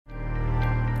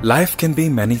Life can be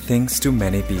many things to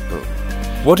many people.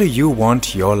 What do you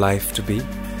want your life to be?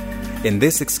 In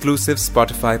this exclusive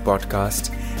Spotify podcast,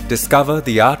 discover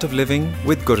the art of living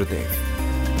with Gurudev.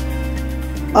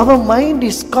 Our mind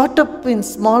is caught up in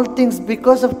small things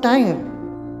because of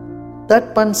time.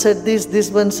 That one said this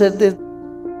one said this.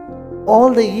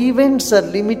 All the events are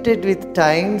limited with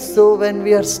time, so when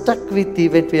we are stuck with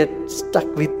event, we are stuck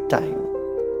with time.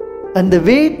 And the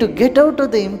way to get out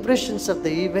of the impressions of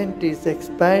the event is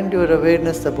expand your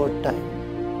awareness about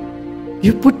time.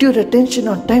 You put your attention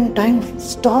on time, time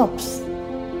stops.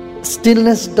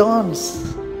 Stillness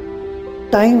dawns.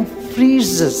 Time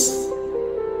freezes.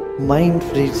 Mind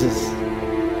freezes.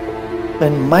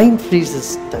 When mind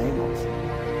freezes, time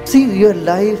also. See your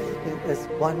life as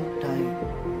one time.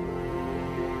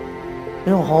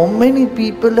 You know how many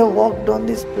people have walked on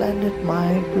this planet?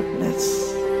 My goodness.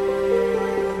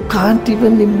 Can't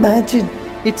even imagine.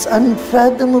 It's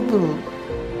unfathomable.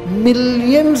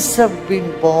 Millions have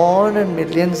been born and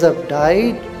millions have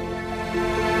died.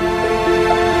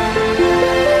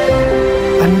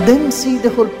 And then see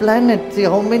the whole planet. See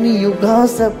how many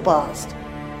yugas have passed.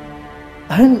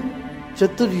 And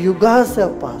Chatur yugas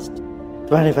have passed.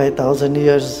 25,000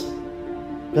 years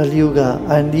Kali Yuga,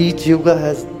 and each yuga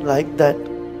has like that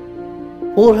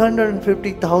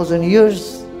 450,000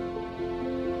 years.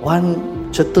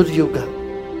 One Chatur Yuga,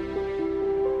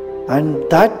 and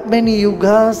that many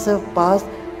yugas have passed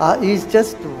is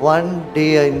just one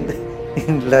day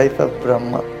in life of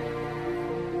Brahma,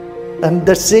 and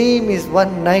the same is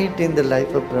one night in the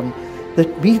life of Brahma.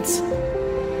 That means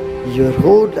your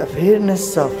whole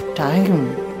awareness of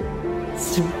time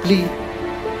simply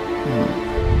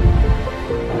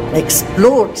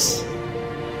explodes.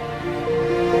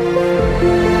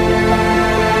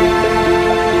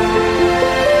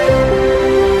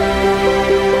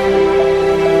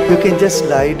 You can just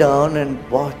lie down and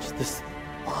watch this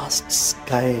vast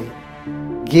sky.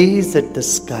 Gaze at the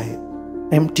sky,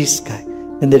 empty sky,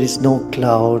 and there is no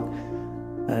cloud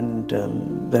and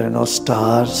there are no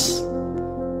stars.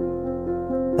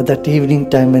 At that evening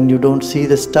time when you don't see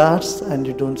the stars and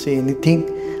you don't see anything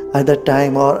at that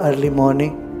time or early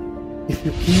morning, if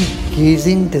you keep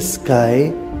gazing the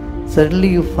sky, suddenly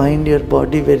you find your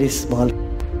body very small.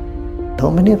 How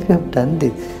many of you have done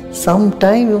this?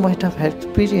 Sometime you might have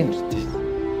experienced this.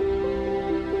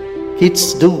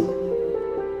 Kids do.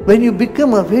 When you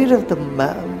become aware of the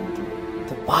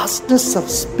vastness of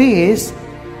space,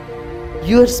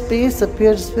 your space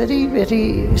appears very,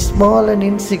 very small and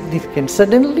insignificant.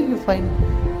 Suddenly you find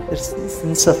there's a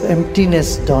sense of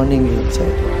emptiness dawning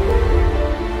inside you.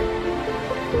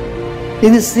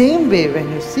 In the same way,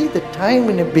 when you see the time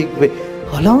in a big way,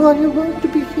 how long are you going to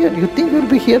be here? You think you'll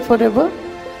be here forever?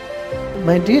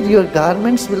 My dear, your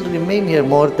garments will remain here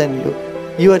more than you.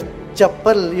 Your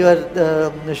chappal,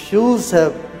 your shoes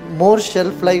have more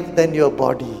shelf life than your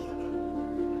body.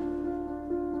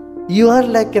 You are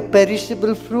like a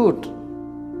perishable fruit.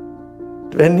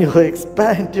 When you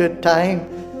expand your time,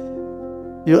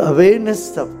 your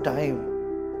awareness of time,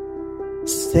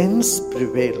 sense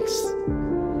prevails.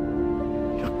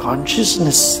 Your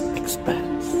consciousness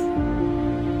expands.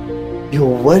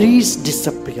 Your worries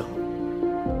disappear.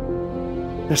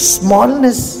 The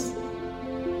smallness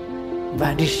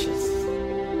vanishes.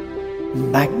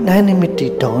 Magnanimity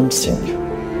dawns in you.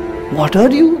 What are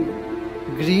you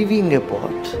grieving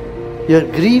about? Your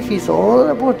grief is all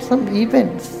about some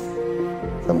events,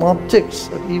 some objects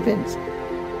or events.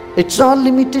 It's all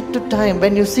limited to time.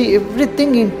 When you see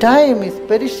everything in time is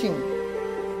perishing,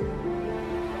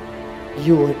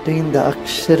 you attain the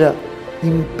Akshara,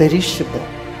 imperishable.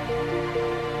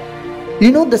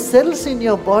 You know the cells in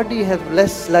your body have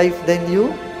less life than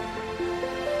you.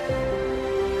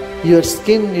 Your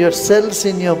skin, your cells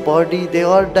in your body, they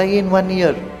all die in 1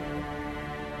 year.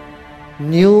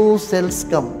 New cells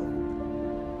come.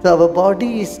 So our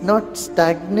body is not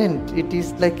stagnant. It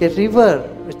is like a river.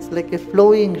 It's like a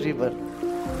flowing river.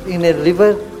 In a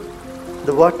river,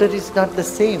 the water is not the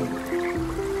same.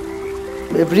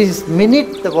 Every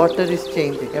minute the water is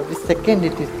changing. Every second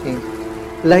it is changing.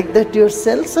 Like that your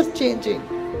cells are changing.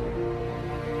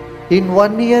 In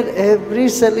 1 year, every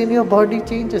cell in your body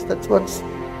changes. That's what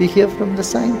we hear from the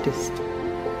scientists.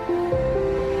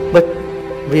 But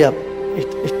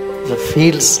it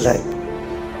feels like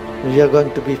we are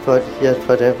going to be here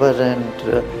forever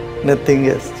and nothing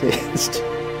has changed.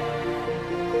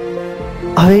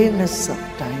 Awareness of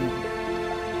time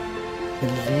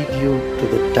will lead you to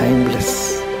the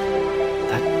timeless,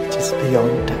 that which is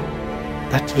beyond time,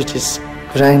 that which is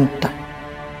grand time,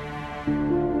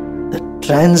 that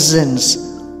transcends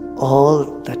all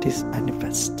that is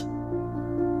manifest.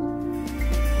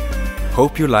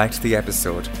 Hope you liked the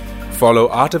episode. Follow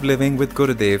Art of Living with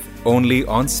Gurudev only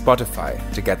on Spotify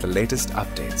to get the latest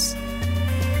updates.